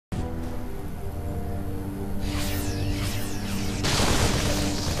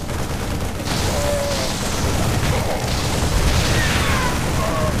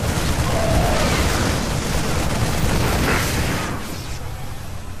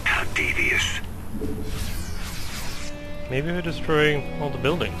devious. Maybe we destroy all the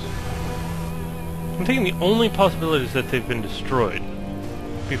buildings. I'm thinking the only possibility is that they've been destroyed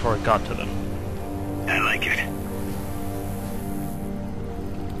before I got to them. I like it.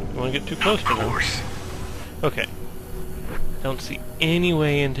 Don't want to get too close to them. Of course. Okay. Don't see any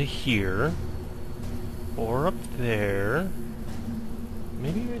way into here. Or up there.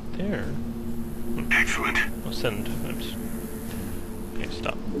 Maybe right there. Excellent. I'll send. Okay,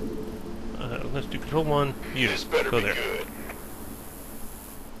 stop. Let's do control 1. You, This better go be there. good.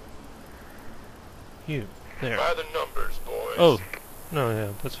 You, there. By the numbers, boys. Oh, no,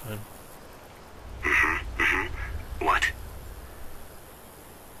 yeah, that's fine. What?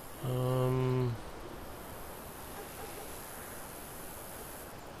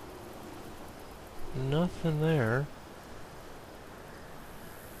 Nothing there.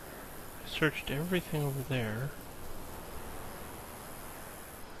 I searched everything over there.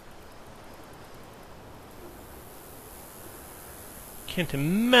 Can't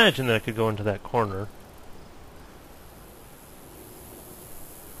imagine that I could go into that corner.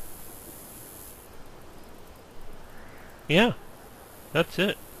 Yeah, that's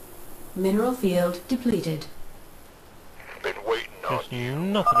it. Mineral field depleted. Been waiting on There's you.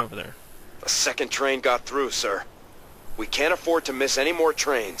 nothing over there. A second train got through, sir. We can't afford to miss any more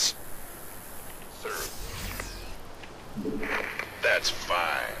trains. Sir. That's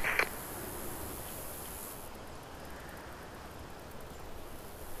fine.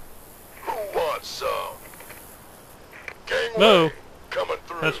 Who wants some? Gangway, No. coming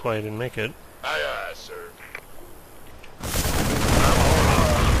through. That's why I didn't make it. Aye, aye, sir.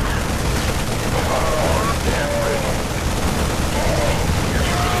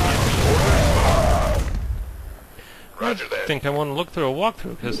 Roger I that. think I want to look through a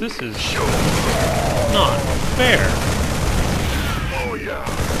walkthrough, because this is not fair. Oh, yeah.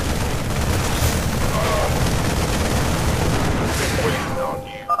 Been waiting on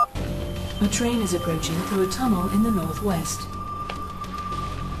you. A train is approaching through a tunnel in the northwest.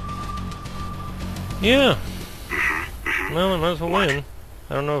 Yeah. Well, I might as well win.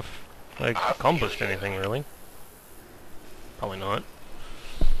 I don't know if I accomplished anything, really. Probably not.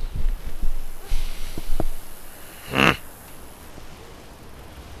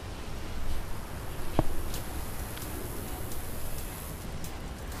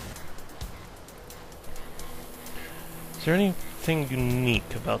 Is there anything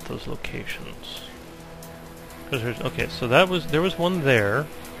unique about those locations? Because there's okay, so there was one there.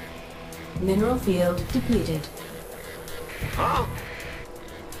 Mineral field depleted. Huh?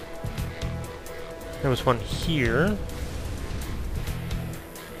 There was one here.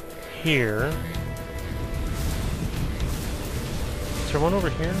 Here. Is there one over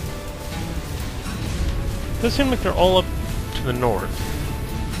here? It does seem like they're all up to the north.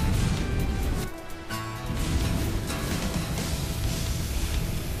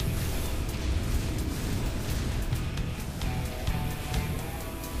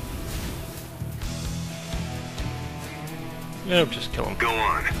 Yeah, just kill him. Go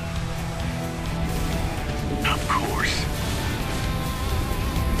on. Of course.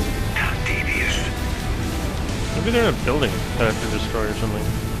 How devious. Maybe they're in a building that I have to destroy or something.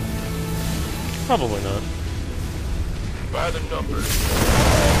 Probably not. By the numbers.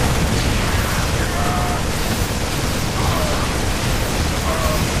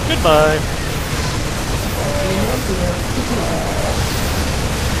 Goodbye. Mineral field depleted.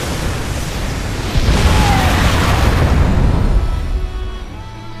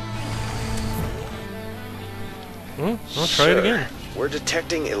 I'll try it again. We're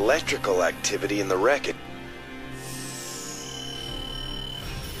detecting electrical activity in the wreckage.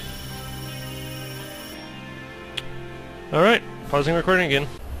 Alright, pausing recording again.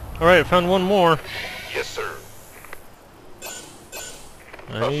 Alright, I found one more. Yes, sir.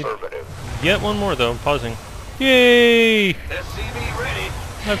 I need Affirmative. yet one more though, I'm pausing. Yay! SCV ready.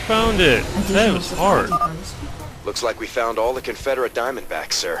 I found it! That Additional was supply hard. depots. Looks like we found all the Confederate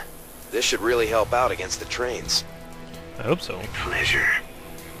Diamondbacks, sir. This should really help out against the trains. I hope so. Pleasure.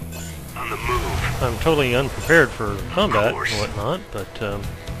 On the move. I'm totally unprepared for combat and course. whatnot, but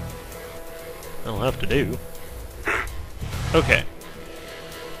that'll have to do. Okay.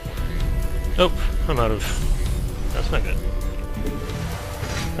 Oh, I'm out of... That's not good.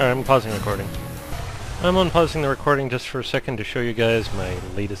 Alright, I'm pausing recording. I'm unpausing the recording just for a second to show you guys my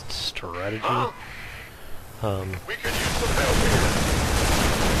latest strategy. We could use some help here.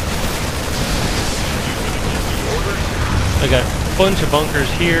 I got a bunch of bunkers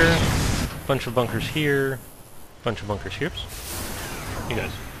here, bunch of bunkers here, bunch of bunkers here. Oops. You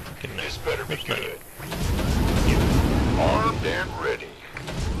guys, get in there. This better be That's not good. you. Armed and ready.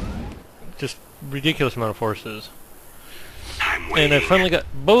 just ridiculous amount of forces. I'm waiting. And I finally got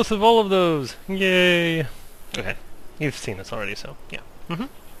both of all of those! Yay! Okay, you've seen this already, so yeah.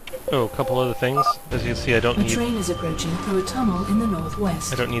 Oh, a couple other things. As you can see, I don't A need... train is approaching through a tunnel in the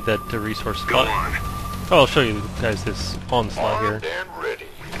northwest. I don't need that resource Go spot. on. Oh, I'll show you guys this onslaught here. Armed and ready.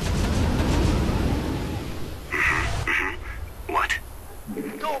 What?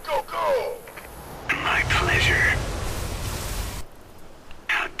 Go, go, go! My pleasure.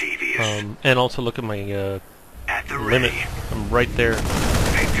 How devious. And also look at my At the limit. ready. I'm right there.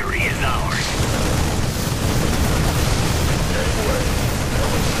 Victory is ours. Getting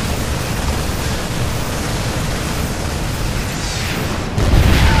away.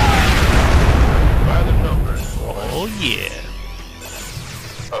 By the numbers, boy. Oh yeah!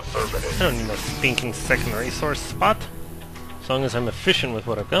 Affirmative. I don't need no stinking second resource spot. As long as I'm efficient with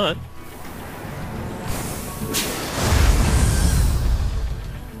what I've got.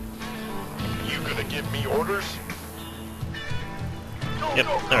 You gonna give me orders? Go, Yep,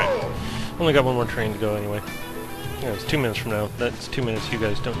 go, go! alright. Only got one more train to go anyway. Yeah, it's 2 minutes from now. That's 2 minutes you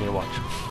guys don't need to watch.